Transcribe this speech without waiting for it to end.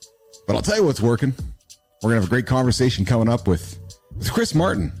But I'll tell you what's working. We're going to have a great conversation coming up with Chris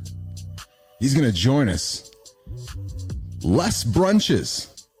Martin. He's going to join us. Less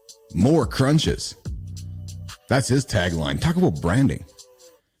brunches, more crunches. That's his tagline. Talk about branding.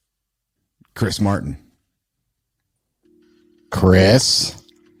 Chris Martin. Chris.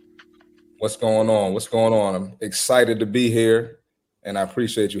 What's going on? What's going on? I'm excited to be here, and I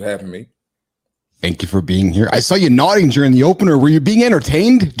appreciate you having me. Thank you for being here. I saw you nodding during the opener. Were you being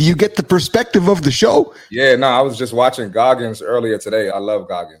entertained? Do you get the perspective of the show? Yeah, no, I was just watching Goggins earlier today. I love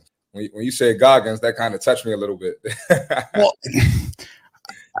Goggins. When you said Goggins, that kind of touched me a little bit. Well,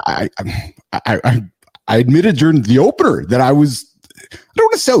 I admitted during the opener that I don't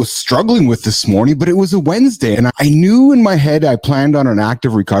want to say I was struggling with this morning, but it was a Wednesday. And I knew in my head, I planned on an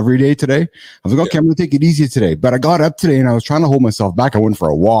active recovery day today. I was like, okay, I'm going to take it easy today. But I got up today and I was trying to hold myself back. I went for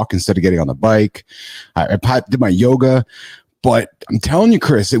a walk instead of getting on the bike. I did my yoga. But I'm telling you,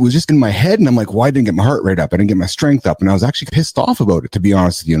 Chris, it was just in my head. And I'm like, why didn't I get my heart rate up? I didn't get my strength up. And I was actually pissed off about it, to be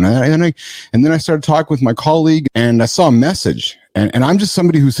honest with you. And then I started talking with my colleague and I saw a message. And I'm just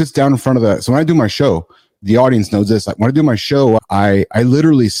somebody who sits down in front of so when I do my show, the audience knows this. Like when I do my show, I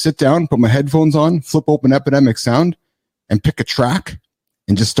literally sit down, put my headphones on, flip open Epidemic Sound, and pick a track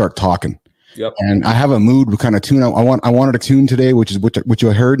and just start talking. Yep. And I have a mood with kind of tune. I wanted a tune today, which is what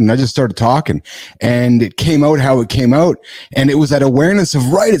you heard, and I just started talking, and it came out how it came out, and it was that awareness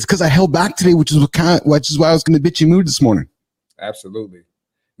of right. It's because I held back today, which is why I was going to bitchy mood this morning. Absolutely.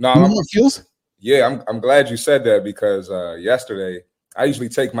 No, you know how it feels. Yeah, I'm glad you said that because yesterday I usually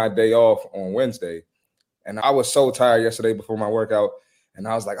take my day off on Wednesday. And I was so tired yesterday before my workout. And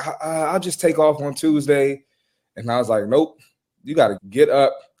I was like, I'll just take off on Tuesday. And I was like, nope, you got to get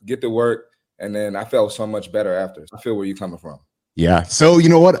up, get to work. And then I felt so much better after. I feel where you're coming from. Yeah. So you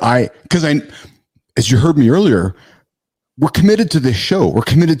know what? As you heard me earlier, we're committed to this show. We're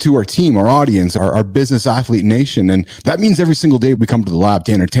committed to our team, our audience, our business athlete nation. And that means every single day we come to the lab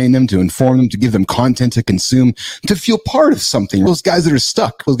to entertain them, to inform them, to give them content to consume, to feel part of something. Those guys that are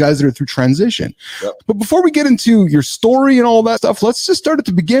stuck, those guys that are through transition. Yep. But before we get into your story and all that stuff, let's just start at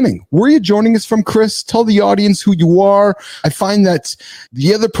the beginning. Where are you joining us from, Chris? Tell the audience who you are. I find that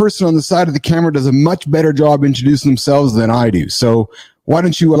the other person on the side of the camera does a much better job introducing themselves than I do. So why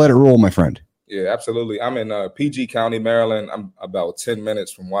don't you let it roll, my friend? Yeah, absolutely. I'm in PG County, Maryland. I'm about 10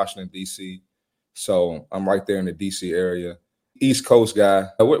 minutes from Washington, D.C. So I'm right there in the D.C. area. East Coast guy.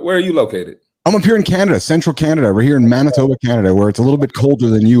 Where are you located? I'm up here in Canada, central Canada. We're here in Manitoba, Canada, where it's a little bit colder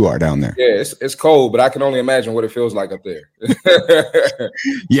than you are down there. Yeah, it's cold, but I can only imagine what it feels like up there.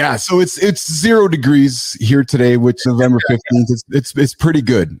 Yeah, so it's 0 degrees here today, which November 15th. It's pretty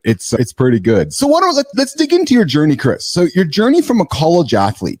good. It's pretty good. So let's dig into your journey, Chris. So your journey from a college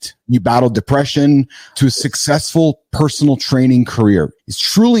athlete, you battled depression to a successful personal training career. It's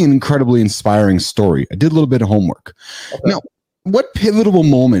truly an incredibly inspiring story. I did a little bit of homework. Okay. Now, what pivotal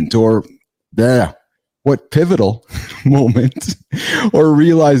moment or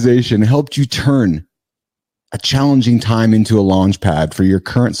realization helped you turn a challenging time into a launch pad for your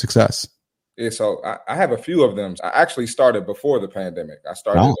current success? Yeah, so I have a few of them. I actually started before the pandemic. I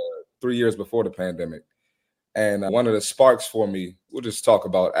started 3 years before the pandemic. And one of the sparks for me, we'll just talk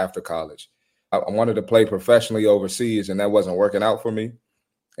about after college. I wanted to play professionally overseas, and that wasn't working out for me.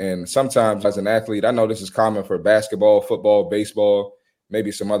 And sometimes as an athlete, I know this is common for basketball, football, baseball,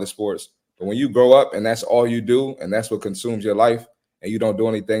 maybe some other sports. But when you grow up and that's all you do and that's what consumes your life and you don't do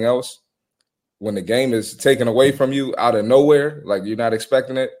anything else, when the game is taken away from you out of nowhere, like you're not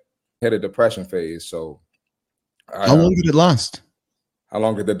expecting it, I hit a depression phase. So how long did it last? How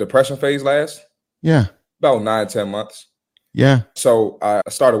long did the depression phase last? Yeah. About 9-10 months. Yeah. So I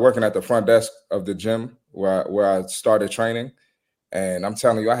started working at the front desk of the gym where I started training. And I'm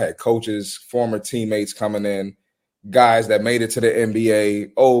telling you, I had coaches, former teammates coming in, guys that made it to the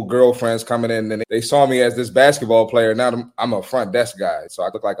NBA, old girlfriends coming in, and they saw me as this basketball player. Now I'm a front desk guy, so I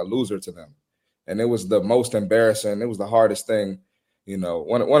look like a loser to them. And it was the most embarrassing. It was the hardest thing,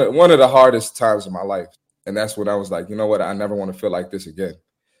 one of the hardest times of my life. And that's when I was like, you know what? I never want to feel like this again.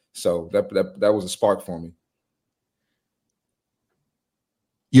 So that was a spark for me.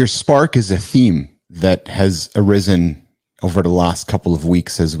 Your spark is a theme that has arisen over the last couple of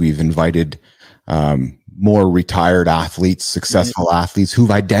weeks as we've invited more retired athletes, successful athletes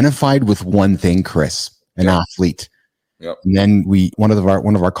who've identified with one thing, Chris, an athlete. Yep. And then one of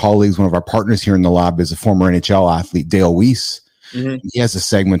our colleagues, one of our partners here in the lab is a former NHL athlete, Dale Weiss. Mm-hmm. He has a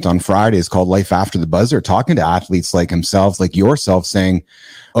segment on Fridays called Life After the Buzzer, talking to athletes like himself, like yourself, saying,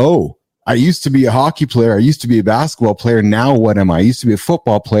 oh, I used to be a hockey player. I used to be a basketball player. Now what am I? I used to be a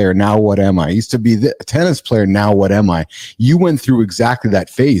football player. Now what am I? I used to be a tennis player. Now what am I? You went through exactly that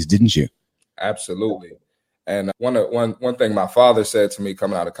phase, didn't you? Absolutely. And one thing my father said to me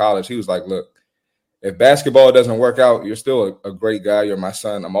coming out of college, he was like, look, if basketball doesn't work out, you're still a great guy. You're my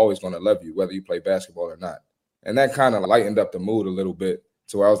son. I'm always going to love you, whether you play basketball or not. And that kind of lightened up the mood a little bit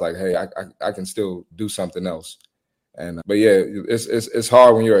to where I was like, hey, I can still do something else. And but yeah, it's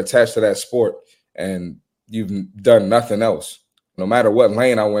hard when you're attached to that sport and you've done nothing else. No matter what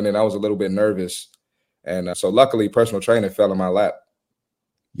lane I went in, I was a little bit nervous. And so luckily, personal training fell in my lap.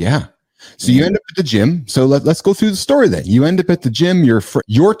 Yeah. So you end up at the gym. So let's go through the story then. You end up at the gym.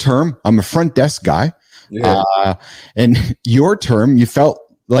 Your term, I'm a front desk guy. Yeah. And your term, you felt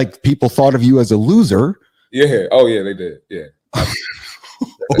like people thought of you as a loser. Yeah. Oh, yeah, they did. Yeah.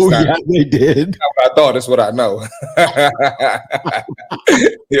 They did. I thought that's what I know.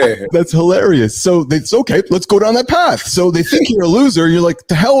 Yeah. That's hilarious. So it's okay. Let's go down that path. So they think you're a loser. You're like,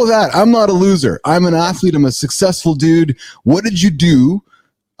 the hell with that. I'm not a loser. I'm an athlete. I'm a successful dude. What did you do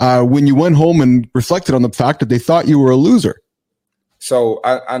when you went home and reflected on the fact that they thought you were a loser? So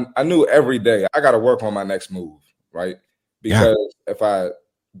I knew every day I got to work on my next move, right? Because if I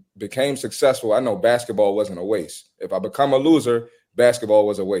became successful, I know basketball wasn't a waste. If I become a loser, basketball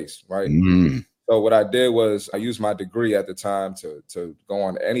was a waste, right? So what I did was I used my degree at the time to go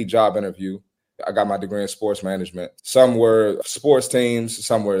on any job interview. I got my degree in sports management. Some were sports teams,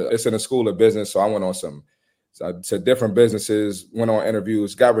 some were it's in a school of business. So I went on to different businesses, went on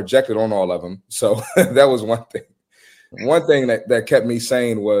interviews, got rejected on all of them. So that was one thing. One thing that kept me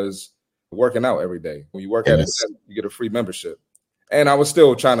sane was working out every day. When you work at it, you get a free membership. And I was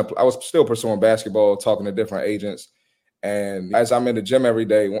still pursuing basketball, talking to different agents. And as I'm in the gym every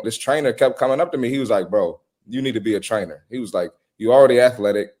day, this trainer kept coming up to me. He was like, bro, you need to be a trainer. He was like, you're already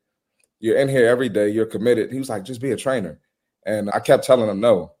athletic. You're in here every day. You're committed. He was like, just be a trainer. And I kept telling him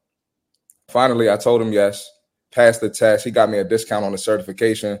no. Finally, I told him yes, passed the test. He got me a discount on the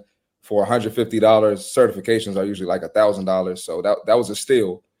certification for $150. Certifications are usually like $1,000. So that was a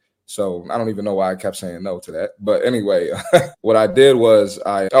steal. So I don't even know why I kept saying no to that. But anyway, what I did was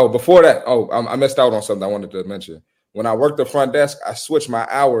I missed out on something I wanted to mention. When I worked the front desk, I switched my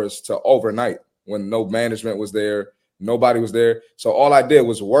hours to overnight when no management was there, nobody was there. So all I did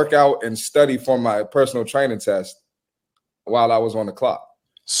was work out and study for my personal training test while I was on the clock.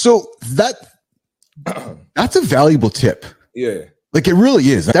 So that's a valuable tip. Yeah. Like it really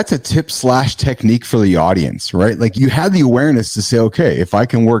is. That's a tip / technique for the audience, right? Like you had the awareness to say, okay, if I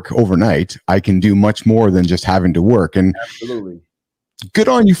can work overnight, I can do much more than just having to work. And absolutely, good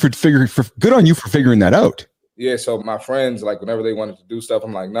on you for figuring that out. Yeah. So my friends, like whenever they wanted to do stuff,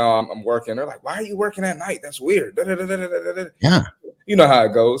 I'm like, no, I'm working. They're like, why are you working at night? That's weird. Yeah. You know how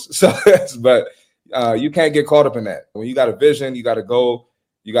it goes. So, but you can't get caught up in that. When you got a vision, you got to go.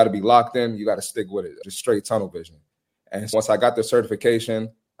 You got to be locked in. You got to stick with it. Just straight tunnel vision. And once I got the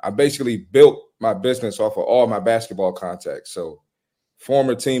certification, I basically built my business off of all my basketball contacts. So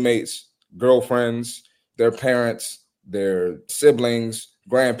former teammates, girlfriends, their parents, their siblings,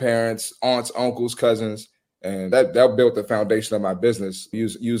 grandparents, aunts, uncles, cousins. And that built the foundation of my business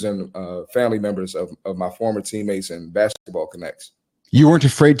using family members of my former teammates and basketball connects. You weren't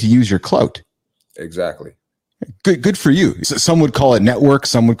afraid to use your clout. Exactly. Good for you. Some would call it network.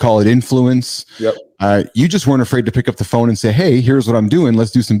 Some would call it influence. Yep. You just weren't afraid to pick up the phone and say, hey, here's what I'm doing.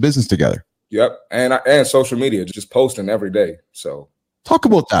 Let's do some business together. Yep. And social media, just posting every day. So talk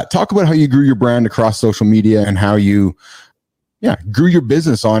about that. Talk about how you grew your brand across social media and how you grew your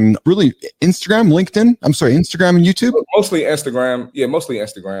business on really Instagram and YouTube. Mostly Instagram. Yeah, mostly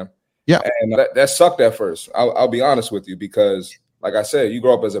Instagram. Yeah. And that sucked at first. I'll be honest with you, because like I said, you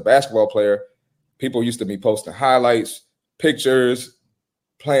grow up as a basketball player. People used to be posting highlights, pictures,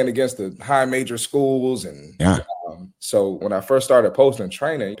 playing against the high major schools. And so when I first started posting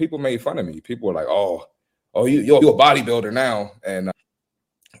training, people made fun of me. People were like, oh, you're a bodybuilder now. And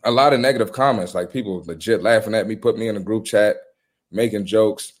a lot of negative comments, like people legit laughing at me, put me in a group chat, making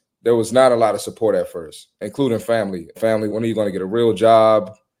jokes. There was not a lot of support at first, including family. Family, when are you going to get a real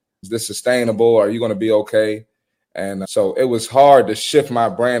job? Is this sustainable? Are you going to be okay? And so it was hard to shift my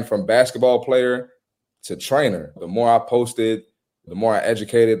brand from basketball player to trainer. The more I posted, the more I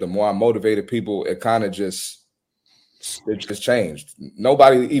educated, the more I motivated people, it just changed.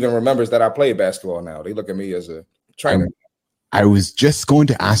 Nobody even remembers that I played basketball now. They look at me as a trainer. I was just going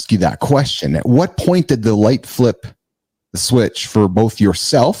to ask you that question. At what point did the light flip the switch for both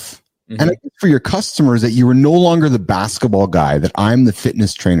yourself and I guess for your customers, that you were no longer the basketball guy, that I'm the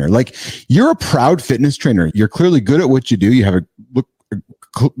fitness trainer? Like, you're a proud fitness trainer. You're clearly good at what you do. You have a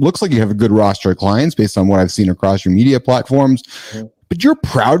looks like you have a good roster of clients based on what I've seen across your media platforms. Mm-hmm. But you're a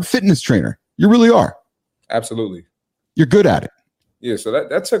proud fitness trainer. You really are. Absolutely. You're good at it. Yeah. So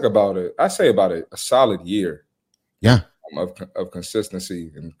that took about a solid year. Yeah. Of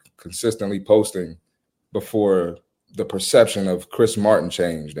consistency and consistently posting before the perception of Chris Martin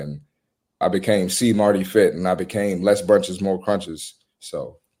changed, and I became C Marty Fit, and I became less brunches, more crunches.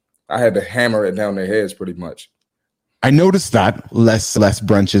 So I had to hammer it down their heads pretty much. I noticed that less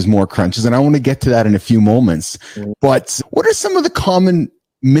brunches, more crunches, and I want to get to that in a few moments. Mm-hmm. But what are some of the common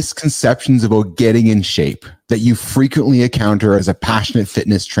misconceptions about getting in shape that you frequently encounter as a passionate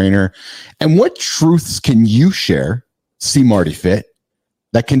fitness trainer? And what truths can you share, C Marty Fit,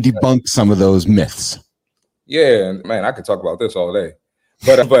 that can debunk some of those myths? Yeah, man, I could talk about this all day.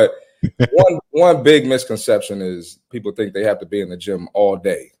 But one big misconception is people think they have to be in the gym all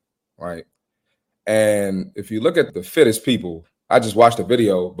day, right? And if you look at the fittest people, I just watched a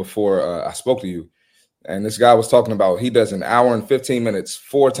video before I spoke to you, and this guy was talking about he does an hour and 15 minutes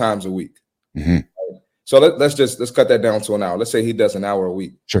 4 times a week. Mm-hmm. So let's cut that down to an hour. Let's say he does an hour a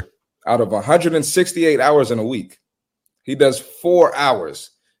week. Sure. Out of 168 hours in a week, he does 4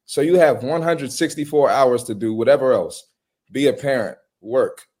 hours. So you have 164 hours to do whatever else. Be a parent,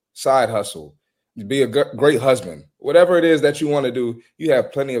 work, side hustle, be a great husband. Whatever it is that you want to do, you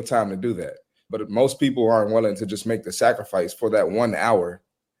have plenty of time to do that. But most people aren't willing to just make the sacrifice for that 1 hour,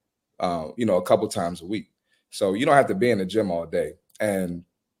 a couple times a week. So you don't have to be in the gym all day. And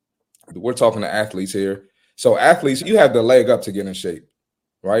we're talking to athletes here. So athletes, you have the leg up to get in shape,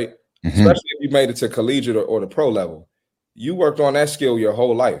 right? Mm-hmm. Especially if you made it to collegiate or the pro level. You worked on that skill your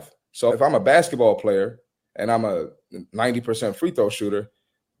whole life. So if I'm a basketball player and I'm a 90% free throw shooter,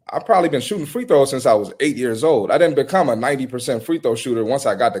 I've probably been shooting free throws since I was 8 years old. I didn't become a 90% free throw shooter once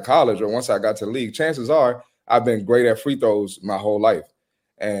I got to college or once I got to league. Chances are I've been great at free throws my whole life.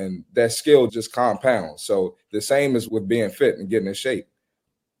 And that skill just compounds. So the same is with being fit and getting in shape.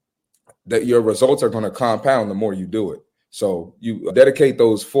 That your results are going to compound the more you do it. So you dedicate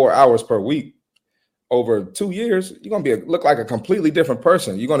those 4 hours per week. Over 2 years, you're going to look like a completely different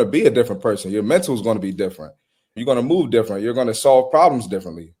person. You're going to be a different person. Your mental is going to be different. You're going to move different. You're going to solve problems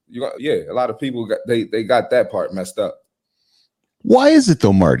differently. A lot of people they got that part messed up. Why is it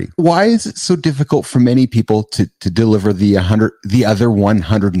though, Marty? Why is it so difficult for many people to deliver the other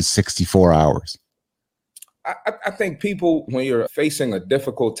 164 hours? I think people, when you're facing a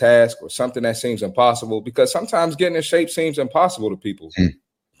difficult task or something that seems impossible, because sometimes getting in shape seems impossible to people. I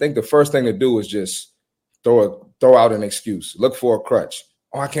think the first thing to do is just throw out an excuse, look for a crutch.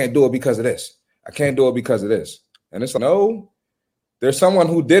 Oh, I can't do it because of this. I can't do it because of this. And it's like, no, there's someone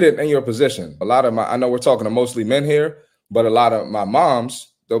who did it in your position. I know we're talking to mostly men here, but a lot of my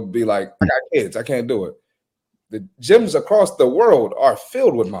moms, they'll be like, I got kids, I can't do it. The gyms across the world are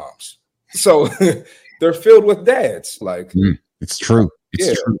filled with moms. So they're filled with dads. Like, it's true.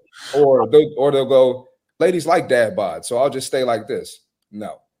 It's true. Or they'll go, ladies like dad bod, so I'll just stay like this.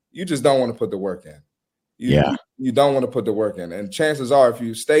 No, you just don't want to put the work in. You don't want to put the work in. And chances are, if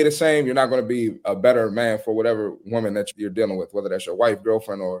you stay the same, you're not going to be a better man for whatever woman that you're dealing with, whether that's your wife,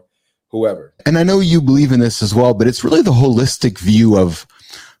 girlfriend, or whoever. And I know you believe in this as well, but it's really the holistic view of,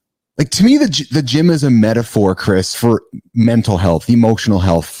 like, to me, the gym is a metaphor, Chris, for mental health, emotional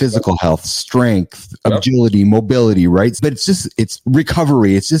health, physical health, strength, agility, mobility, right? But it's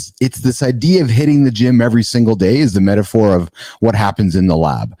recovery. It's this idea of hitting the gym every single day is the metaphor of what happens in the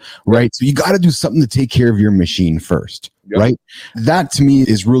lab, right? So you got to do something to take care of your machine first, right? That to me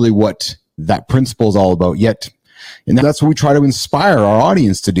is really what that principle is all about. And that's what we try to inspire our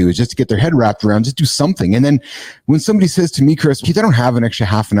audience to do, is just to get their head wrapped around, just do something. And then when somebody says to me, Chris, I don't have an extra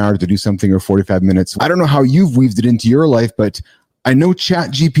half an hour to do something or 45 minutes. I don't know how you've weaved it into your life, but I know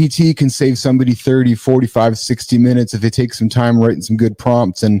ChatGPT can save somebody 30, 45, 60 minutes if they take some time writing some good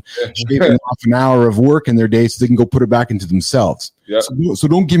prompts and shaving off an hour of work in their day so they can go put it back into themselves. Yep. So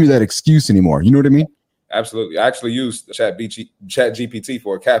don't give me that excuse anymore. You know what I mean? Absolutely. I actually used ChatGPT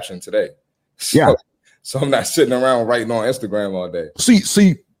for a caption today. So I'm not sitting around writing on Instagram all day. So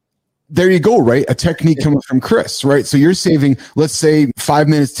there you go, right? A technique coming from Chris, right? So you're saving, let's say 5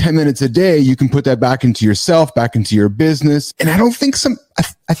 minutes, 10 minutes a day. You can put that back into yourself, back into your business. And I don't think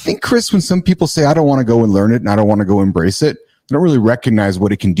I think, Chris, when some people say, I don't want to go and learn it and I don't want to go embrace it, they don't really recognize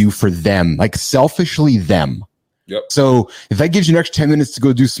what it can do for them, like selfishly them. Yep. So if that gives you an extra 10 minutes to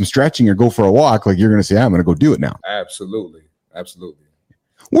go do some stretching or go for a walk, like, you're going to say, I'm going to go do it now. Absolutely.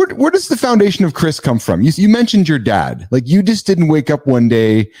 Where does the foundation of Chris come from? You mentioned your dad. Like, you just didn't wake up one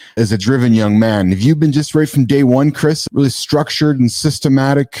day as a driven young man. Have you been just right from day one, Chris, really structured and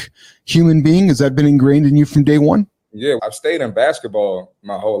systematic human being? Has that been ingrained in you from day one? Yeah, I've stayed in basketball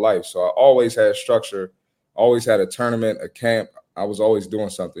my whole life. So I always had structure, always had a tournament, a camp. I was always doing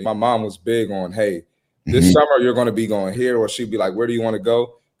something. My mom was big on, hey, this summer you're going to be going here, or she'd be like, where do you want to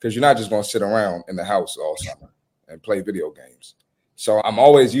go? Because you're not just going to sit around in the house all summer and play video games. So I'm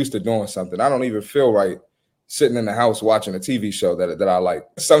always used to doing something. I don't even feel right sitting in the house watching a TV show that I like.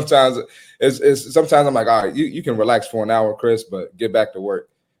 Sometimes sometimes I'm like, all right, you can relax for an hour, Chris, but get back to work.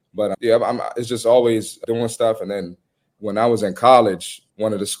 But it's just always doing stuff. And then when I was in college,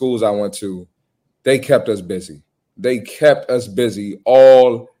 one of the schools I went to, they kept us busy. They kept us busy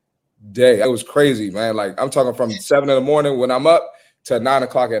all day. It was crazy, man. Like I'm talking from 7 a.m. when I'm up to 9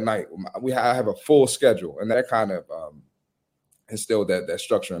 o'clock at night. I have a full schedule, and that kind of instilled that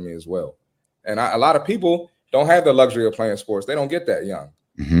structure in me as well. And a lot of people don't have the luxury of playing sports. They don't get that young.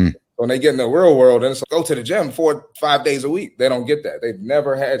 When they get in the real world and go to the gym 4 or 5 days a week, they don't get that. They've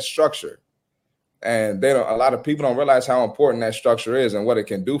never had structure, and a lot of people don't realize how important that structure is and what it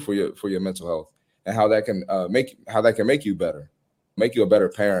can do for your mental health, and how that can make you better, make you a better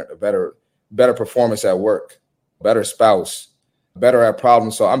parent, a better performance at work, better spouse, better at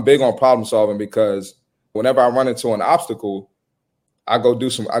problem solving. I'm big on problem solving because whenever I run into an obstacle, I go do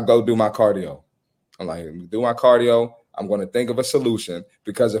my cardio. I'm like, do my cardio. I'm going to think of a solution,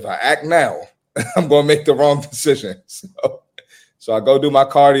 because if I act now, I'm going to make the wrong decision. So I go do my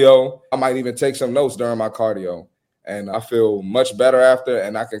cardio. I might even take some notes during my cardio, and I feel much better after,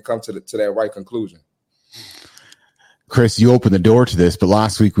 and I can come to that right conclusion. Chris, you opened the door to this, but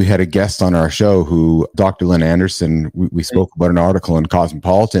last week we had a guest on our show Dr. Lynn Anderson, we spoke about an article in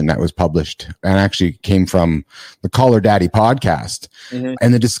Cosmopolitan that was published and actually came from the Call Her Daddy podcast.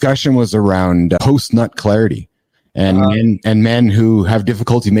 And the discussion was around post-nut clarity. And men who have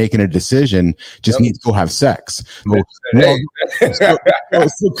difficulty making a decision just need to go have sex.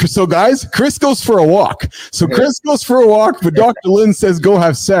 So guys, Chris goes for a walk. Chris goes for a walk, but Dr. Lynn says go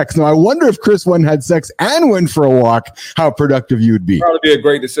have sex. Now I wonder if Chris went and had sex and went for a walk, how productive you would be. Probably be a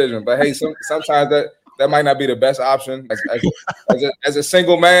great decision, but hey, sometimes that might not be the best option. As a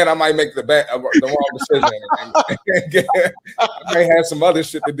single man, I might make the wrong decision. I may have some other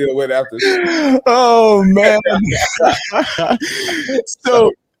shit to deal with after. Oh man!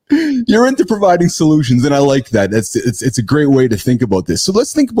 So you're into providing solutions, and I like that. It's a great way to think about this. So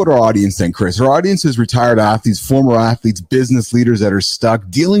let's think about our audience then, Chris. Our audience is retired athletes, former athletes, business leaders that are stuck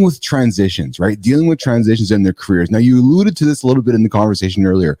dealing with transitions, right? Dealing with transitions in their careers. Now, you alluded to this a little bit in the conversation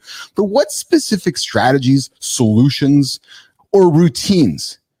earlier, but what specific strategies, solutions, or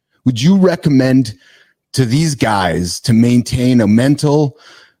routines would you recommend to these guys to maintain a mental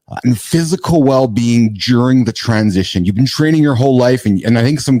and physical well-being during the transition? You've been training your whole life, and I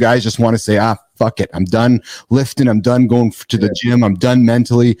think some guys just want to say, fuck it, I'm done lifting, I'm done going to the gym, I'm done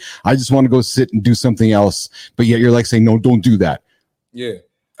mentally, I just want to go sit and do something else. But yet you're like saying, no, don't do that. Yeah,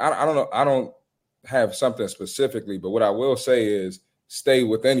 I don't know. I don't have something specifically, but what I will say is stay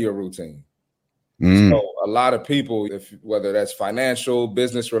within your routine. So a lot of people, whether that's financial,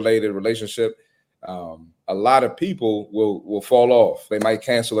 business related, relationship, a lot of people will fall off. They might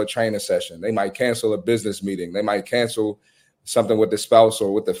cancel a training session. They might cancel a business meeting. They might cancel something with the spouse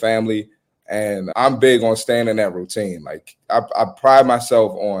or with the family. And I'm big on staying in that routine. Like I pride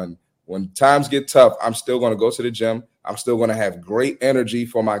myself on, when times get tough, I'm still going to go to the gym. I'm still going to have great energy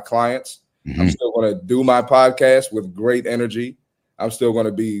for my clients. I'm still going to do my podcast with great energy. I'm still going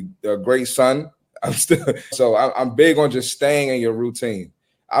to be a great son. I'm big on just staying in your routine.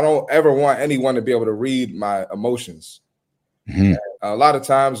 I don't ever want anyone to be able to read my emotions. A lot of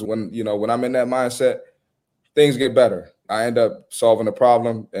times when I'm in that mindset, things get better. I end up solving a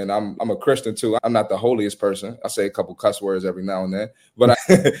problem, and I'm a Christian too. I'm not the holiest person. I say a couple cuss words every now and then, but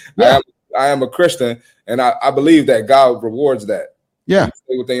I am a Christian, and I believe that God rewards that. Yeah. You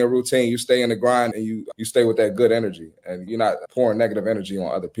stay within your routine, you stay in the grind, and you stay with that good energy, and you're not pouring negative energy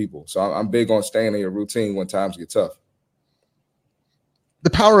on other people. So I'm big on staying in your routine when times get tough. The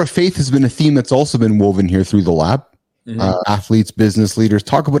power of faith has been a theme that's also been woven here through the lab. Athletes, business leaders,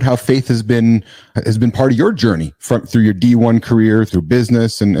 talk about how faith has been part of your journey through your D1 career, through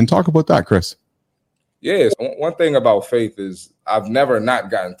business, and talk about that, Chris. Yes. One thing about faith is I've never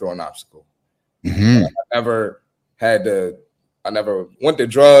not gotten through an obstacle. I never went to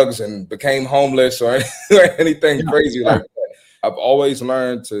drugs and became homeless or anything crazy like that. I've always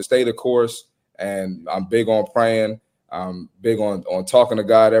learned to stay the course, and I'm big on praying. I'm big on talking to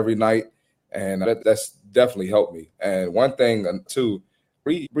God every night, and that's definitely helped me. And one thing too,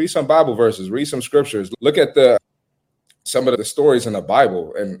 read some Bible verses, read some scriptures, look at some of the stories in the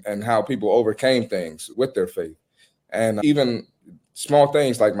Bible and how people overcame things with their faith. And even small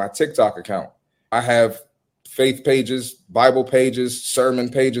things like my TikTok account. I have faith pages, Bible pages, sermon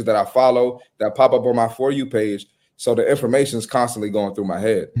pages that I follow that pop up on my For You page. So the information is constantly going through my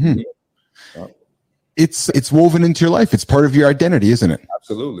head. Mm-hmm. It's woven into your life. It's part of your identity, isn't it?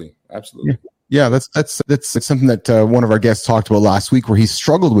 Absolutely. Yeah, that's something that one of our guests talked about last week, where he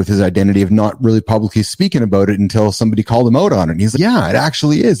struggled with his identity of not really publicly speaking about it until somebody called him out on it. And he's like, yeah, it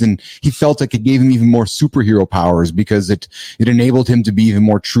actually is. And he felt like it gave him even more superhero powers because it enabled him to be even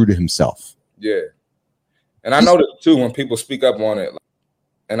more true to himself. Yeah. And I notice too, when people speak up on it,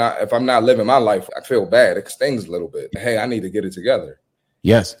 and if I'm not living my life, I feel bad. It stings a little bit. Hey, I need to get it together.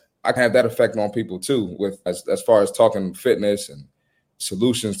 Yes. I can have that effect on people too, with as far as talking fitness and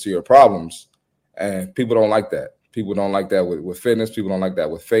solutions to your problems. And people don't like that. People don't like that with fitness. People don't like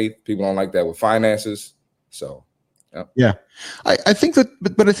that with faith. People don't like that with finances. So, yeah. I think that,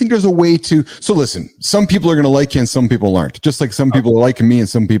 but I think there's a way to. So listen, some people are going to like you and some people aren't. Just like some people are liking me and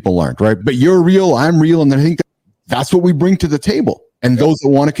some people aren't, right? But you're real, I'm real, and I think that's what we bring to the table. And those that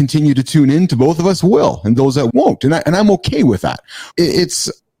want to continue to tune in to both of us will, and those that won't, and I'm okay with that. It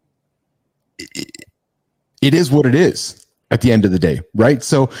is what it is. At the end of the day, right?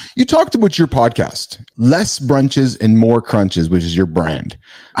 So you talked about your podcast, Less Brunches and More Crunches, which is your brand.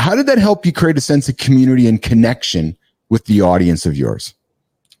 How did that help you create a sense of community and connection with the audience of yours?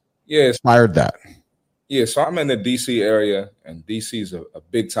 Yeah, inspired that. Yeah, so I'm in the DC area, and DC is a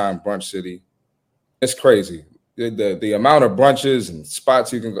big time brunch city. It's crazy. The amount of brunches and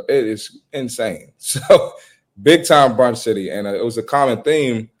spots you can go, it is insane. So big time brunch city. And it was a common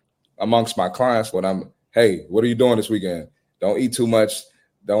theme amongst my clients when hey, what are you doing this weekend? Don't eat too much.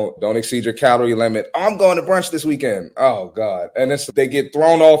 Don't exceed your calorie limit. Oh, I'm going to brunch this weekend. Oh, God. And they get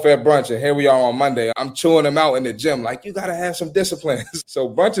thrown off at brunch. And here we are on Monday. I'm chewing them out in the gym. Like, you got to have some discipline. So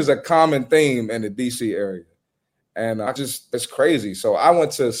brunch is a common theme in the DC area. And it's crazy. So I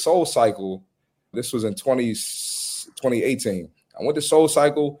went to Soul Cycle. This was in 2018. I went to Soul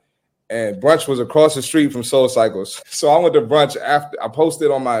Cycle, and brunch was across the street from Soul Cycle. So I went to brunch after. I posted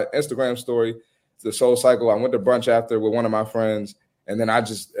on my Instagram story the Soul Cycle. I went to brunch after with one of my friends, and then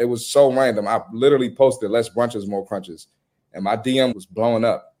it was so random. I literally posted Less Brunches, More Crunches, and my DM was blowing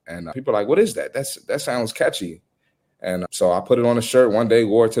up. And people are like, what is that? That sounds catchy. And so I put it on a shirt one day,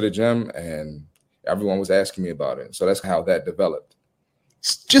 wore it to the gym, and everyone was asking me about it. So that's how that developed.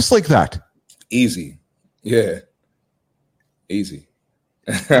 Just like that. Easy. Yeah. Easy.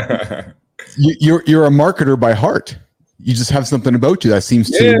 You're a marketer by heart. You just have something about you that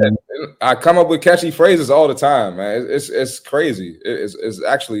seems to. I come up with catchy phrases all the time, man. It's crazy.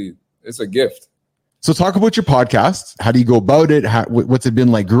 It's a gift. So talk about your podcast. How do you go about it? What's it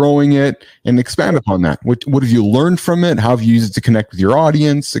been like growing it? And expand upon that. What have you learned from it? How have you used it to connect with your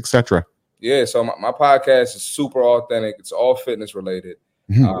audience, etc.? Yeah, so my podcast is super authentic. It's all fitness related.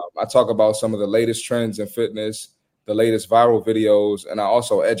 Mm-hmm. I talk about some of the latest trends in fitness, the latest viral videos, and I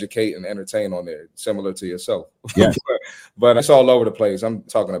also educate and entertain on there, similar to yourself. Yeah. But it's all over the place. I'm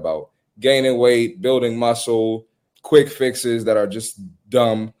talking about gaining weight, building muscle, quick fixes that are just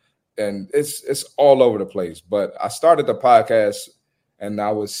dumb, and it's all over the place. But I started the podcast, and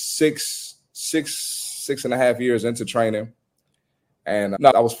I was six and a half years into training, and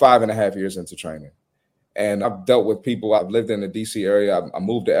I was 5.5 years into training, and I've dealt with people. I've lived in the DC area. I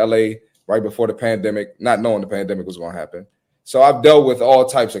moved to LA right before the pandemic, not knowing the pandemic was going to happen. So I've dealt with all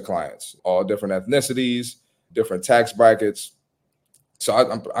types of clients, all different ethnicities, different tax brackets.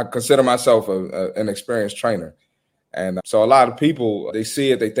 So I consider myself an experienced trainer. And so a lot of people, they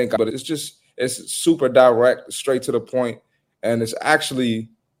see it, they think, but it's super direct, straight to the point. And it's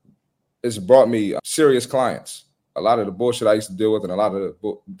brought me serious clients. A lot of the bullshit I used to deal with, and a lot of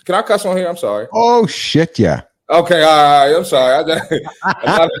the can I cuss on here? I'm sorry. Oh shit, yeah. Okay, all right. I'm sorry.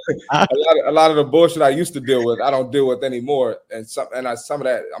 A lot of the bullshit I used to deal with, I don't deal with anymore. And some of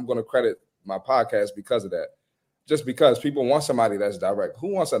that, I'm going to credit my podcast because of that. Just because people want somebody that's direct.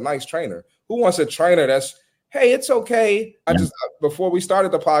 Who wants a nice trainer? Who wants a trainer that's, hey, it's okay. Before we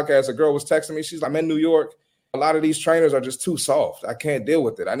started the podcast, a girl was texting me. She's like, I'm in New York. A lot of these trainers are just too soft. I can't deal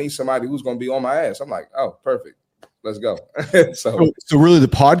with it. I need somebody who's going to be on my ass. I'm like, oh, perfect. Let's go. So really the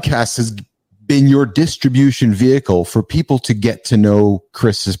podcast has been your distribution vehicle for people to get to know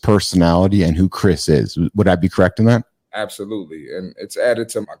Chris's personality and who Chris is. Would I be correct in that? Absolutely. And it's added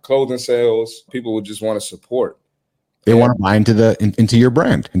to my clothing sales. People would just want to support. They want to buy into your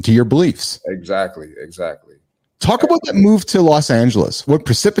brand, into your beliefs. Exactly. Talk about that move to Los Angeles. What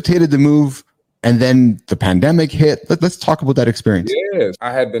precipitated the move? And then the pandemic hit. Let's talk about that experience. Yes.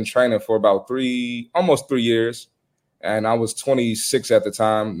 I had been training for about almost 3 years. And I was 26 at the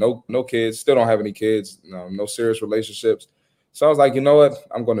time. No kids. Still don't have any kids. No serious relationships. So I was like, you know what?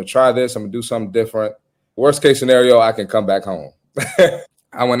 I'm going to try this. I'm going to do something different. Worst case scenario, I can come back home.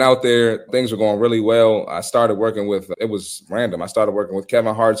 I went out there. Things were going really well. I started working with, it was random. I started working with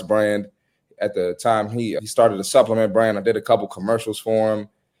Kevin Hart's brand. At the time, he started a supplement brand. I did a couple commercials for him.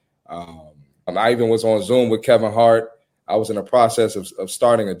 I even was on Zoom with Kevin Hart. I was in the process of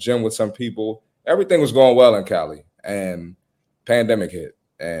starting a gym with some people. Everything was going well in Cali, and pandemic hit,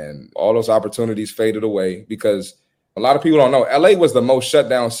 and all those opportunities faded away because a lot of people don't know LA was the most shut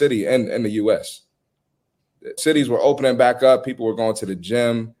down city in the U.S. Cities were opening back up. People were going to the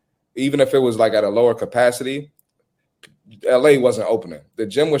gym, even if it was like at a lower capacity. LA wasn't opening. The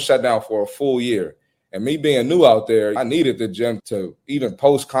gym was shut down for a full year. And me being new out there, I needed the gym to even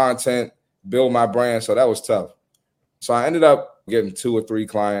post content, build my brand. So that was tough. So I ended up getting 2 or 3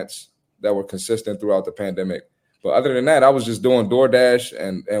 clients that were consistent throughout the pandemic. But other than that, I was just doing DoorDash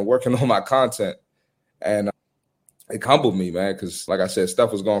and working on my content. And it humbled me, man, because like I said,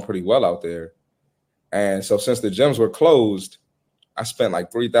 stuff was going pretty well out there. And so since the gyms were closed, I spent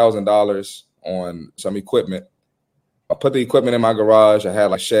like $3,000 on some equipment. I put the equipment in my garage. I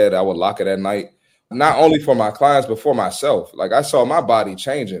had like a shed. I would lock it at night, not only for my clients, but for myself. Like I saw my body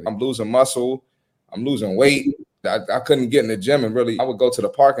changing. I'm losing muscle. I'm losing weight. I couldn't get in the gym and really, I would go to the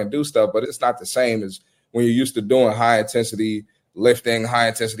park and do stuff, but it's not the same as when you're used to doing high intensity lifting, high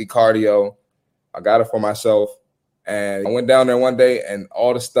intensity cardio. I got it for myself. And I went down there one day and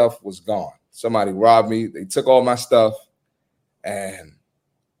all the stuff was gone. Somebody robbed me. They took all my stuff. And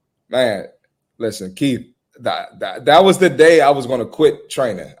man, listen, Keith, that was the day I was going to quit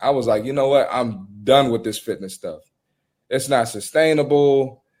training. I was like, you know what? I'm done with this fitness stuff. It's not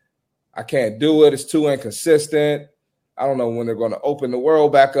sustainable. I can't do it. It's too inconsistent. I don't know when they're going to open the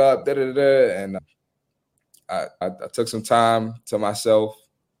world back up. And I took some time to myself,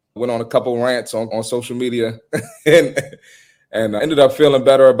 went on a couple rants on social media and I ended up feeling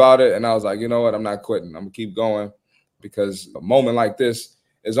better about it. And I was like, you know what? I'm not quitting. I'm going to keep going because a moment like this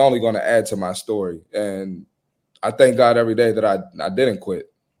is only going to add to my story. And I thank God every day that I didn't quit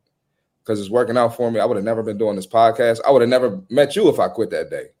because it's working out for me. I would have never been doing this podcast. I would have never met you if I quit that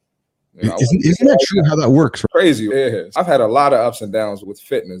day. You know, isn't that true how that works? Crazy. It is. I've had a lot of ups and downs with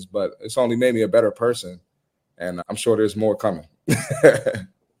fitness, but it's only made me a better person. And I'm sure there's more coming.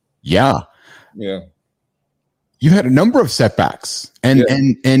 Yeah. Yeah. You had a number of setbacks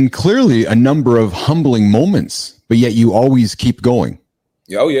and clearly a number of humbling moments, but yet you always keep going.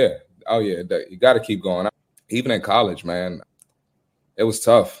 Oh, yeah. You got to keep going. Even in college, man, it was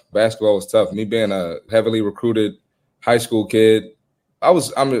tough. Basketball was tough. Me being a heavily recruited high school kid,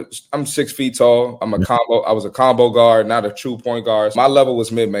 I'm 6 feet tall. I was a combo guard, not a true point guard. My level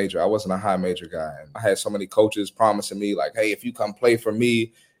was mid-major. I wasn't a high major guy. And I had so many coaches promising me like, hey, if you come play for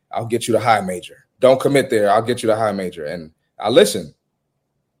me, I'll get you the high major. Don't commit there. I'll get you the high major. And I listened.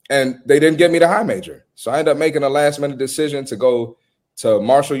 And they didn't get me the high major. So I ended up making a last-minute decision to go to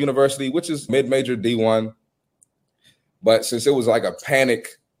Marshall University, which is mid-major D1. But since it was like a panic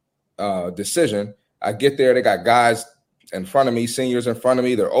decision, I get there. They got guys in front of me, seniors in front of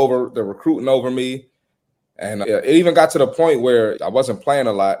me. They're recruiting over me. And it even got to the point where I wasn't playing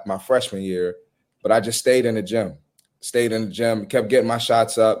a lot my freshman year, but I just stayed in the gym, kept getting my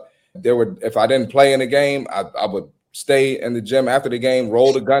shots up. If I didn't play in the game, I would stay in the gym after the game,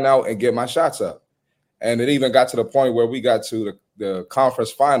 roll the gun out and get my shots up. And it even got to the point where we got to the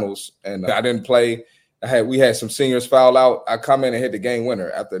conference finals and I didn't play. We had some seniors foul out. I come in and hit the game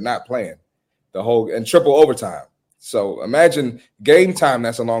winner after not playing and triple overtime. So imagine game time,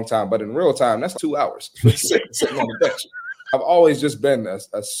 that's a long time, but in real time, that's 2 hours sitting on the bench. I've always just been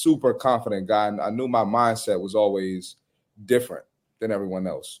a super confident guy, and I knew my mindset was always different than everyone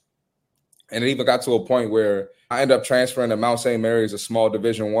else. And it even got to a point where I ended up transferring to Mount St. Mary's, a small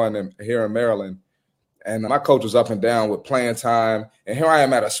Division I here in Maryland. And my coach was up and down with playing time. And here I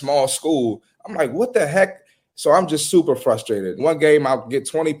am at a small school. I'm like, what the heck? So I'm just super frustrated. One game, I'll get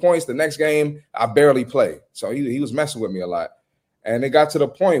 20 points. The next game, I barely play. So he was messing with me a lot. And it got to the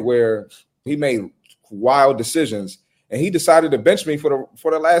point where he made wild decisions. And he decided to bench me for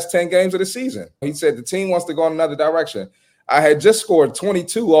the last 10 games of the season. He said the team wants to go in another direction. I had just scored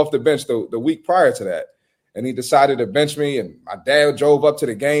 22 off the bench the week prior to that. And he decided to bench me. And my dad drove up to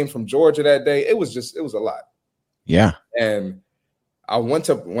the game from Georgia that day. It was a lot. Yeah. And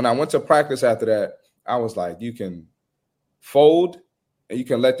when I went to practice after that, I was like, you can fold and you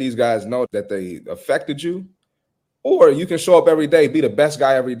can let these guys know that they affected you, or you can show up every day, be the best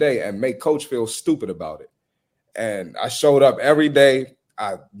guy every day and make coach feel stupid about it. And I showed up every day.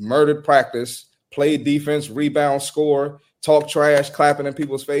 I murdered practice, played defense, rebound, score, talk trash, clapping in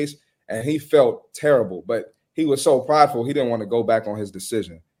people's face. And he felt terrible, but he was so prideful. He didn't want to go back on his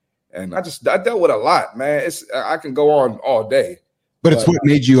decision. And I dealt with a lot, man. I can go on all day. But it's what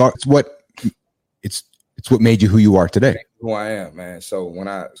made you, it's what made you who you are today. Who I am, man. So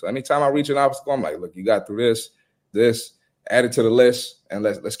anytime I reach an obstacle, I'm like, look, you got through this, add it to the list, and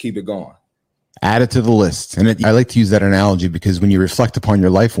let's keep it going. Add it to the list. And I like to use that analogy because when you reflect upon your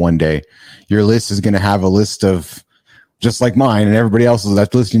life one day, your list is going to have a list of, just like mine and everybody else's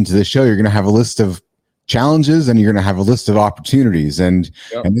that's listening to this show, you're going to have a list of challenges and you're going to have a list of opportunities and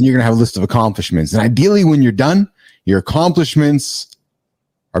then you're going to have a list of accomplishments. And ideally, when you're done, your accomplishments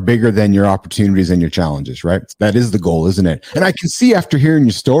are bigger than your opportunities and your challenges, right? That is the goal, isn't it? And I can see after hearing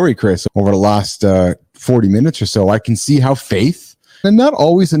your story, Chris, over the last 40 minutes or so, I can see how faith, and not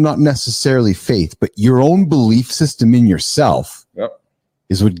always and not necessarily faith, but your own belief system in yourself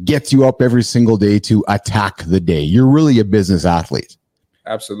is what gets you up every single day to attack the day. You're really a business athlete.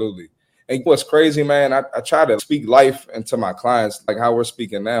 Absolutely. And what's crazy, man, I try to speak life into my clients, like how we're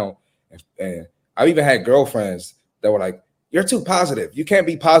speaking now. And I've even had girlfriends that were like, you're too positive. You can't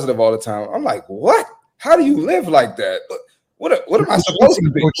be positive all the time. I'm like, what? How do you live like that? What am I supposed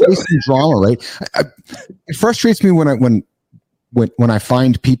to be? We're chasing drama, right? It frustrates me when I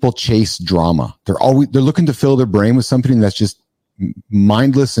find people chase drama. They're looking to fill their brain with something that's just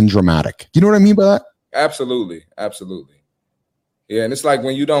mindless and dramatic. Do you know what I mean by that? Absolutely. Yeah, and it's like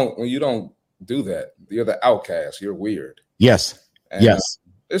when you don't do that, you're the outcast. You're weird. Yes. And yes.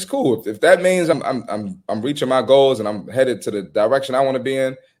 It's cool. If that means I'm reaching my goals and I'm headed to the direction I want to be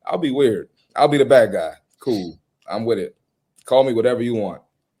in, I'll be weird. I'll be the bad guy. Cool. I'm with it. Call me whatever you want.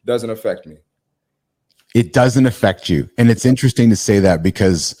 Doesn't affect me. It doesn't affect you. And it's interesting to say that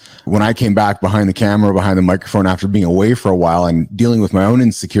because when I came back behind the camera, behind the microphone after being away for a while and dealing with my own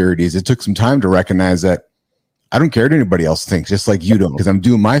insecurities, it took some time to recognize that I don't care what anybody else thinks, just like you don't, because I'm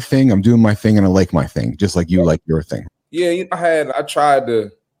doing my thing, and I like my thing, just like you like your thing. Yeah, I tried to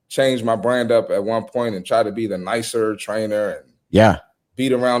change my brand up at one point and try to be the nicer trainer and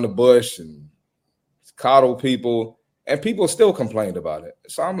beat around the bush and coddle people, and people still complained about it.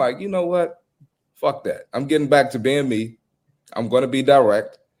 So I'm like, you know what? Fuck that. I'm getting back to being me. I'm going to be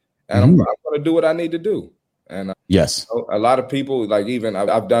direct, and I'm going to do what I need to do. And yes, a lot of people, like even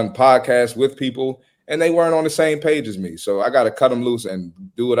I've done podcasts with people, and they weren't on the same page as me. So I got to cut them loose and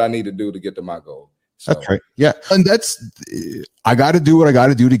do what I need to do to get to my goal. So. That's right. Yeah. And I got to do what I got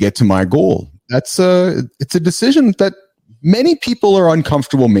to do to get to my goal. It's a decision that many people are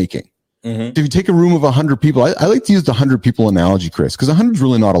uncomfortable making. Mm-hmm. If you take a room of 100 people, I like to use the 100 people analogy, Chris, because 100 is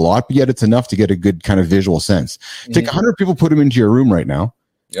really not a lot, but yet it's enough to get a good kind of visual sense. Mm-hmm. Take 100 people, put them into your room right now.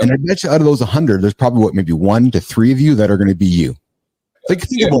 Yep. And I bet you out of those 100, there's probably maybe 1 to 3 of you that are going to be you. Like,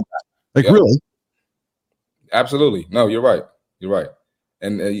 think about that. Like, really? Absolutely. No, you're right.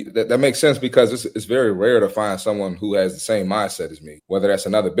 And that makes sense because it's very rare to find someone who has the same mindset as me, whether that's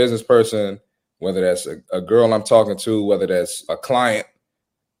another business person, whether that's a girl I'm talking to, whether that's a client.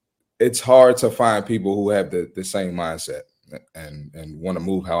 It's hard to find people who have the same mindset and want to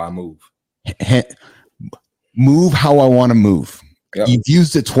move how I move. Move how I want to move. Yep. You've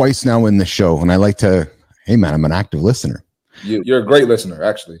used it twice now in the show, and I like to, hey, man, I'm an active listener. You're a great listener,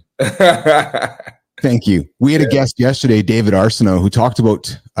 actually. Thank you. We had a guest yesterday, David Arsenault, who talked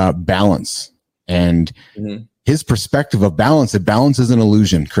about balance and his perspective of balance. That balance is an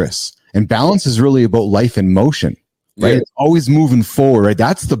illusion, Chris. And balance is really about life in motion, right? Yeah. It's always moving forward, right?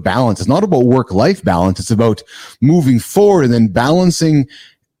 That's the balance. It's not about work-life balance. It's about moving forward and then balancing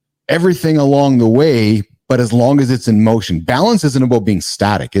everything along the way, but as long as it's in motion. Balance isn't about being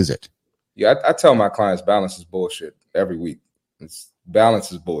static, is it? Yeah, I tell my clients balance is bullshit every week.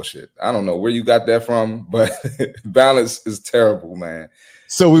 Balance is bullshit. I don't know where you got that from, but balance is terrible, man.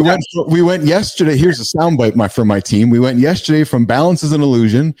 So we went yesterday. Here's a soundbite from my team. We went yesterday from balance is an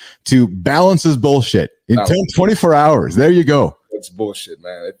illusion to balance is bullshit in 24 hours. There you go. It's bullshit,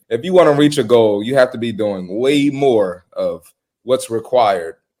 man. If you want to reach a goal, you have to be doing way more of what's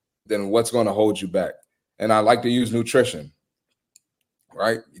required than what's going to hold you back. And I like to use nutrition,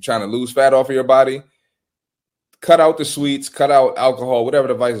 right? You're trying to lose fat off of your body. Cut out the sweets, cut out alcohol, whatever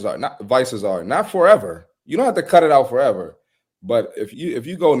the vices are. Not forever. You don't have to cut it out forever. But if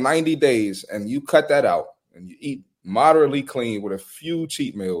you go 90 days and you cut that out and you eat moderately clean with a few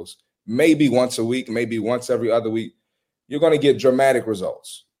cheat meals, maybe once a week, maybe once every other week, you're going to get dramatic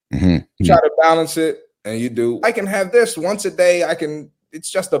results. Mm-hmm. You try to balance it and you do, I can have this once a day. It's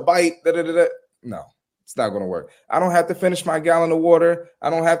just a bite. No, it's not going to work. I don't have to finish my gallon of water.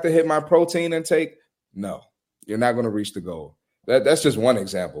 I don't have to hit my protein intake. No. You're not going to reach the goal. That's just one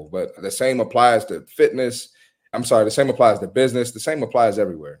example, but the same applies to fitness. The same applies to business. The same applies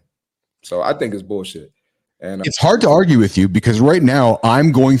everywhere. So I think it's bullshit. And it's hard to argue with you because right now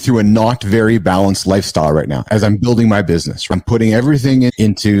I'm going through a not very balanced lifestyle right now as I'm building my business. I'm putting everything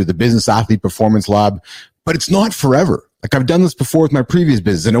into the Business Athlete Performance Lab, but it's not forever. Like I've done this before with my previous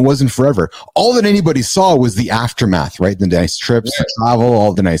business and it wasn't forever. All that anybody saw was the aftermath, right? The nice trips, the travel,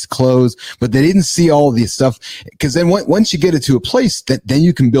 all the nice clothes, but they didn't see all this stuff. Because then once you get it to a place, then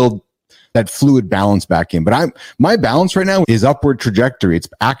you can build that fluid balance back in. But my balance right now is upward trajectory. It's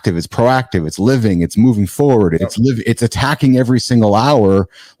active, it's proactive, it's living, it's moving forward, it's attacking every single hour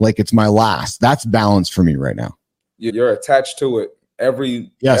like it's my last. That's balance for me right now. You're attached to it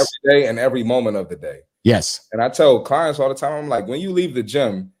every day and every moment of the day. Yes. And I tell clients all the time, I'm like, when you leave the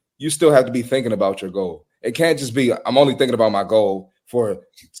gym, you still have to be thinking about your goal. It can't just be, I'm only thinking about my goal for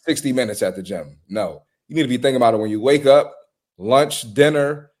 60 minutes at the gym. No, you need to be thinking about it when you wake up, lunch,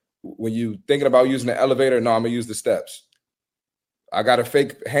 dinner. When you thinking about using the elevator, no, I'm gonna use the steps. I got a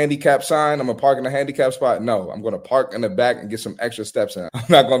fake handicap sign. I'm gonna park in a handicap spot. No, I'm gonna park in the back and get some extra steps in. I'm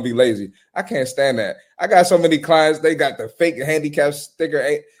not gonna be lazy. I can't stand that. I got so many clients, they got the fake handicap sticker.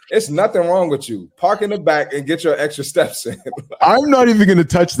 It's nothing wrong with you. Park in the back and get your extra steps in. I'm not even gonna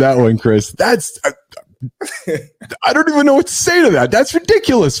touch that one, Chris. That's I don't even know what to say to that. That's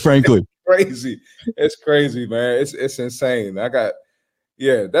ridiculous, frankly. It's crazy, man. It's insane.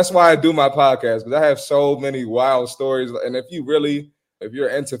 That's why I do my podcast, because I have so many wild stories. And if you're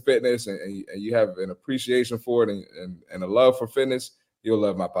into fitness and you have an appreciation for it and a love for fitness, you'll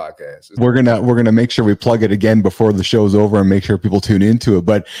love my podcast. We're gonna make sure we plug it again before the show's over and make sure people tune into it.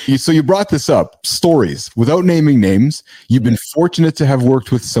 But so you brought this up, stories, without naming names. You've been fortunate to have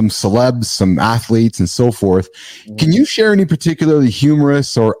worked with some celebs, some athletes, and so forth. Can you share any particularly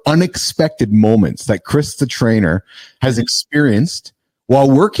humorous or unexpected moments that Chris the trainer has experienced while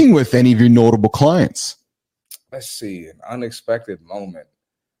working with any of your notable clients? Let's see, an unexpected moment.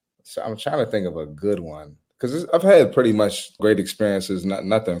 So I'm trying to think of a good one, because I've had pretty much great experiences,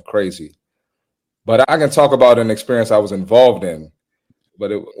 nothing crazy. But I can talk about an experience I was involved in.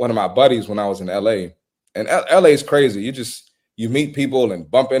 But one of my buddies when I was in LA, and LA is crazy. You meet people and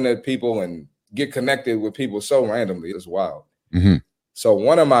bump into people and get connected with people so randomly. It's wild. Mm-hmm. So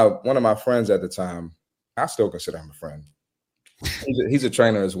one of my friends at the time, I still consider him a friend. He's a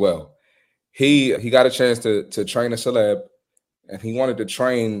trainer as well. He got a chance to train a celeb, and he wanted to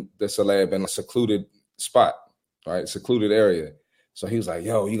train the celeb in a secluded spot, right? Secluded area. So he was like,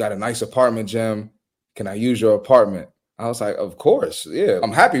 yo, you got a nice apartment, Jim. Can I use your apartment? I was like, of course. Yeah,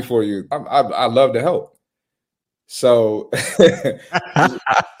 I'm happy for you. I love to help. So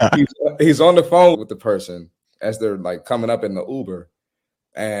he's on the phone with the person as they're like coming up in the Uber.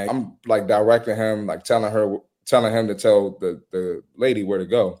 And I'm like directing him, like telling him to tell the lady where to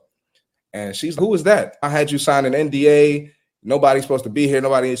go. And she's, who is that? I had you sign an NDA. Nobody's supposed to be here.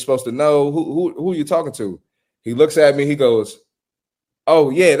 Nobody is supposed to know. Who are you talking to? He looks at me. He goes, oh,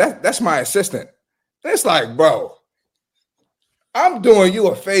 yeah, that's my assistant. It's like, bro, I'm doing you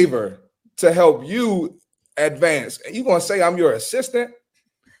a favor to help you advance. And you going to say I'm your assistant?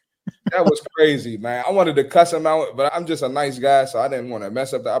 That was crazy, man. I wanted to cuss him out, but I'm just a nice guy, so I didn't want to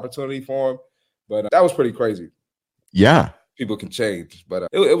mess up the opportunity for him. But that was pretty crazy. Yeah. People can change, but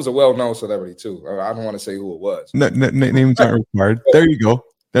it was a well-known celebrity too. I don't want to say who it was. No, names aren't required. There you go.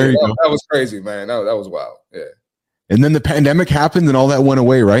 You go. That was crazy, man. That was wild. Yeah. And then the pandemic happened and all that went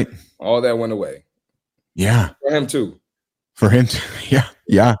away, right? All that went away. Yeah. For him too.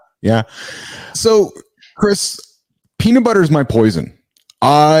 Yeah. So, Chris, peanut butter is my poison.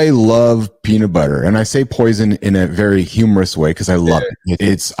 I love peanut butter, and I say poison in a very humorous way because I love it.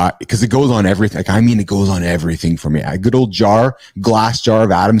 It's because it goes on everything. It goes on everything for me. A good old glass jar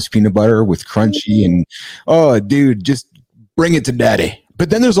of Adams peanut butter with crunchy, and oh, dude, just bring it to daddy.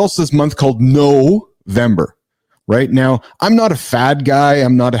 But then there's also this month called November. Right now, I'm not a fad guy.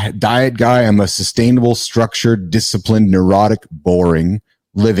 I'm not a diet guy. I'm a sustainable, structured, disciplined, neurotic, boring,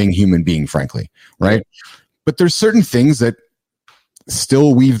 living human being, frankly. Right. But there's certain things that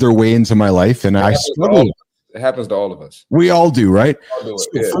still weave their way into my life, and I struggle. It happens to all of us. We all do, right?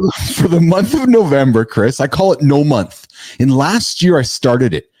 For the month of November, Chris, I call it no month. And last year I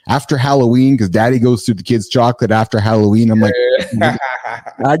started it after Halloween because daddy goes through the kids' chocolate after Halloween. I'm like,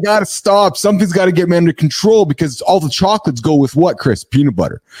 I got to stop. Something's got to get me under control because all the chocolates go with what, Chris? Peanut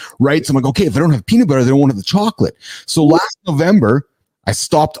butter, right? So I'm like, okay, if I don't have peanut butter, they don't want the chocolate. So last November, I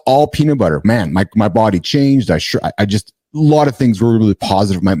stopped all peanut butter. Man, my body changed. I just, a lot of things were really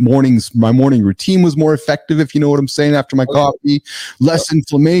positive. My morning routine was more effective, if you know what I'm saying, after my coffee, less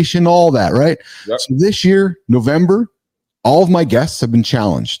inflammation, all that, right? Yep. So this year, November, all of my guests have been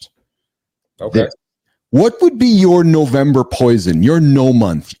challenged. Okay. What would be your November poison, your no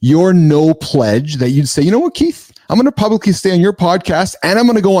month, your no pledge that you'd say, you know what, Keith, I'm going to publicly stay on your podcast and I'm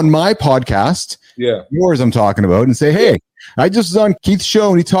going to go on my podcast, yours I'm talking about, and say, hey, I just was on Keith's show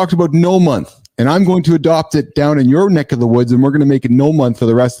and he talked about no month. And I'm going to adopt it down in your neck of the woods, and we're going to make it no month for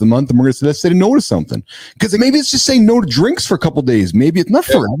the rest of the month. And we're going to say, let's say no to something. Because maybe it's just saying no to drinks for a couple of days. Maybe it's not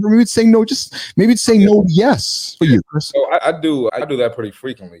forever. Maybe it's saying no, maybe it's saying no to yes for you, Chris. So I do that pretty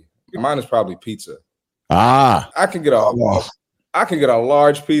frequently. Mine is probably pizza. I can get a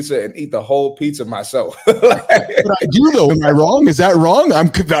large pizza and eat the whole pizza myself. But I do, though. Am I wrong? Is that wrong?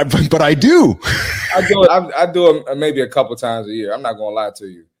 But I do. I do it maybe a couple times a year. I'm not going to lie to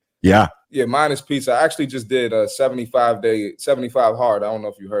you. Yeah. Yeah, mine is pizza. I actually just did a 75 hard. I don't know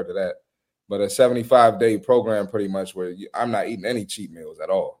if you heard of that, but a 75-day program pretty much where I'm not eating any cheat meals at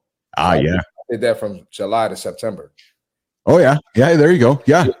all. Yeah. I did that from July to September. Oh, yeah. Yeah, there you go.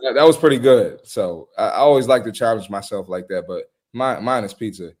 Yeah. That was pretty good. So I always like to challenge myself like that, but mine is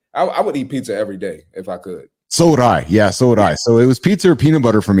pizza. I would eat pizza every day if I could. So would I. Yeah, so would I. So it was pizza or peanut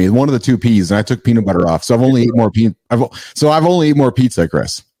butter for me. One of the two P's, and I took peanut butter off. So I've only eaten more pizza,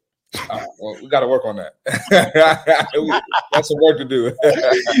 Chris. Well, we got to work on that. That's some work to do.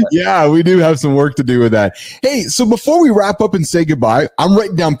 Yeah, we do have some work to do with that. Hey, so before we wrap up and say goodbye, I'm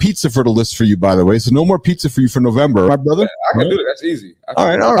writing down pizza for the list for you, by the way. So no more pizza for you for November, my brother. I can do it. That's easy.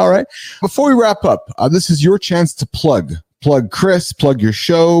 All right. Before we wrap up, this is your chance to plug Chris, plug your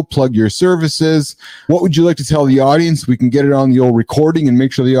show, plug your services. What would you like to tell the audience? We can get it on the old recording and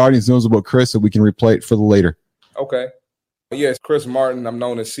make sure the audience knows about Chris so we can replay it for the later. Okay. Yes, Chris Martin. I'm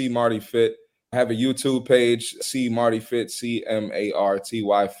known as C Marty Fit. I have a YouTube page, C Marty Fit,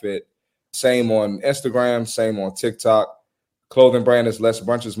 CMARTY Fit. Same on Instagram, same on TikTok. Clothing brand is Less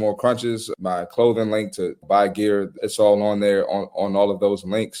Brunches, More Crunches. My clothing link to buy gear, it's all on there on all of those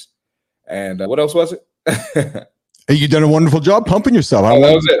links. And what else was it? Hey, you've done a wonderful job pumping yourself. That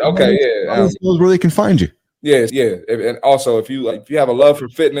was it. Okay, yeah. Where they can find you. Yeah. And also, if you have a love for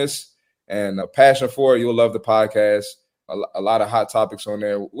fitness and a passion for it, you'll love the podcast. A lot of hot topics on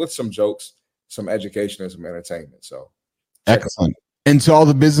there with some jokes, some education, and some entertainment. So excellent. And to all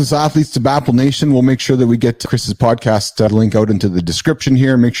the business athletes, to Bapple Nation, we'll make sure that we get Chris's podcast link out into the description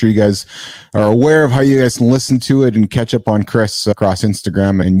here. Make sure you guys are aware of how you guys can listen to it and catch up on Chris across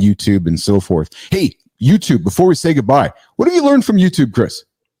Instagram and YouTube and so forth. Hey, YouTube, before we say goodbye, what have you learned from YouTube, Chris?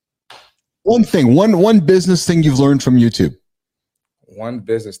 One thing, one business thing you've learned from YouTube. One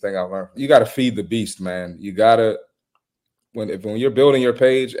business thing I've learned. You got to feed the beast, man. You got to. When you're building your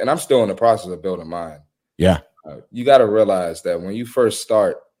page, and I'm still in the process of building mine. Yeah. You got to realize that when you first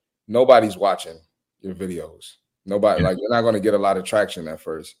start, nobody's watching your videos. Nobody, you're not going to get a lot of traction at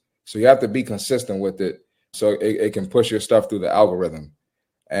first. So you have to be consistent with it so it can push your stuff through the algorithm.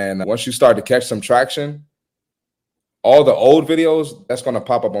 And once you start to catch some traction, all the old videos, that's going to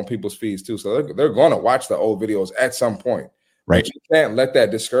pop up on people's feeds too. So they're going to watch the old videos at some point. Right. But you can't let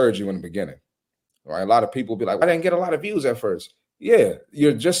that discourage you in the beginning. Right? A lot of people be like, I didn't get a lot of views at first. Yeah,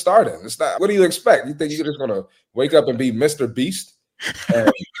 you're just starting. It's not. What do you expect? You think you're just gonna wake up and be Mr. Beast?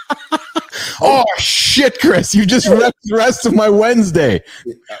 Oh shit, Chris! You just wrecked the rest of my Wednesday.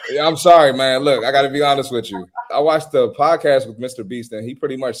 I'm sorry, man. Look, I got to be honest with you. I watched the podcast with Mr. Beast, and he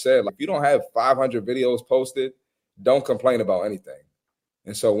pretty much said, like, if you don't have 500 videos posted, don't complain about anything.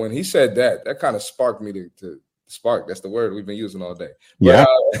 And so when he said that, that kind of sparked me to spark. That's the word we've been using all day. But,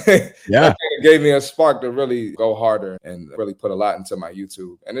 yeah. It gave me a spark to really go harder and really put a lot into my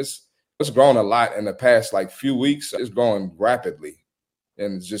YouTube. And it's grown a lot in the past few weeks. It's growing rapidly,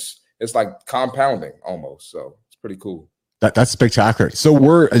 and it's like compounding almost. So it's pretty cool. That's spectacular. So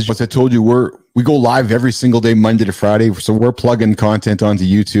we're, as I told you, we go live every single day, Monday to Friday. So we're plugging content onto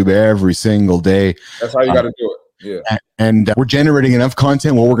YouTube every single day. That's how you got to do it. Yeah. And we're generating enough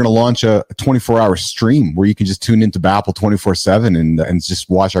content where we're going to launch a 24-hour stream where you can just tune into Bapple 24/7 and just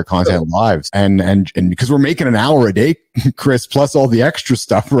watch our content live. And because we're making an hour a day, Chris, plus all the extra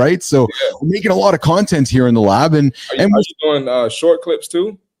stuff, right? So we're making a lot of content here in the lab. And are you doing short clips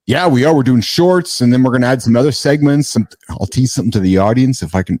too? Yeah, we are. We're doing shorts, and then we're going to add some other segments. I'll tease something to the audience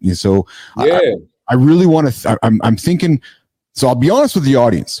if I can. So I really want to. I'm thinking. So I'll be honest with the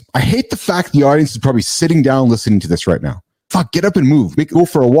audience. I hate the fact the audience is probably sitting down listening to this right now. Fuck, get up and move. Go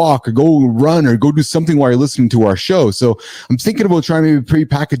for a walk or go run or go do something while you're listening to our show. So I'm thinking about trying to maybe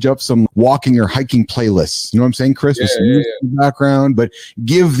pre-package up some walking or hiking playlists. You know what I'm saying, Chris? With some music in the background, but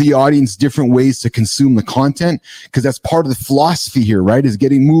give the audience different ways to consume the content, because that's part of the philosophy here, right? Is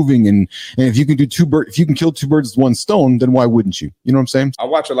getting moving. And if you can if you can kill two birds with one stone, then why wouldn't you? You know what I'm saying? I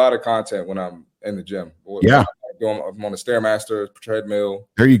watch a lot of content when I'm in the gym. Yeah. I'm on the Stairmaster treadmill.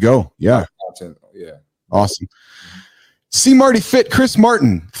 There you go. Yeah. Content. Yeah. Awesome. See Marty Fit, Chris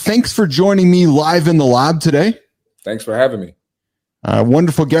Martin, thanks for joining me live in the lab today. Thanks for having me.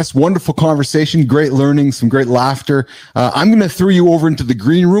 Wonderful guest, wonderful conversation, great learning, some great laughter. I'm going to throw you over into the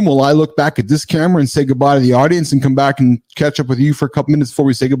green room while I look back at this camera and say goodbye to the audience and come back and catch up with you for a couple minutes before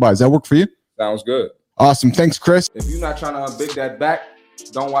we say goodbye. Does that work for you? Sounds good. Awesome. Thanks, Chris. If you're not trying to unbig that back,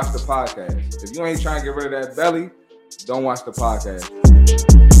 don't watch the podcast. If you ain't trying to get rid of that belly, don't watch the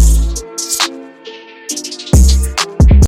podcast.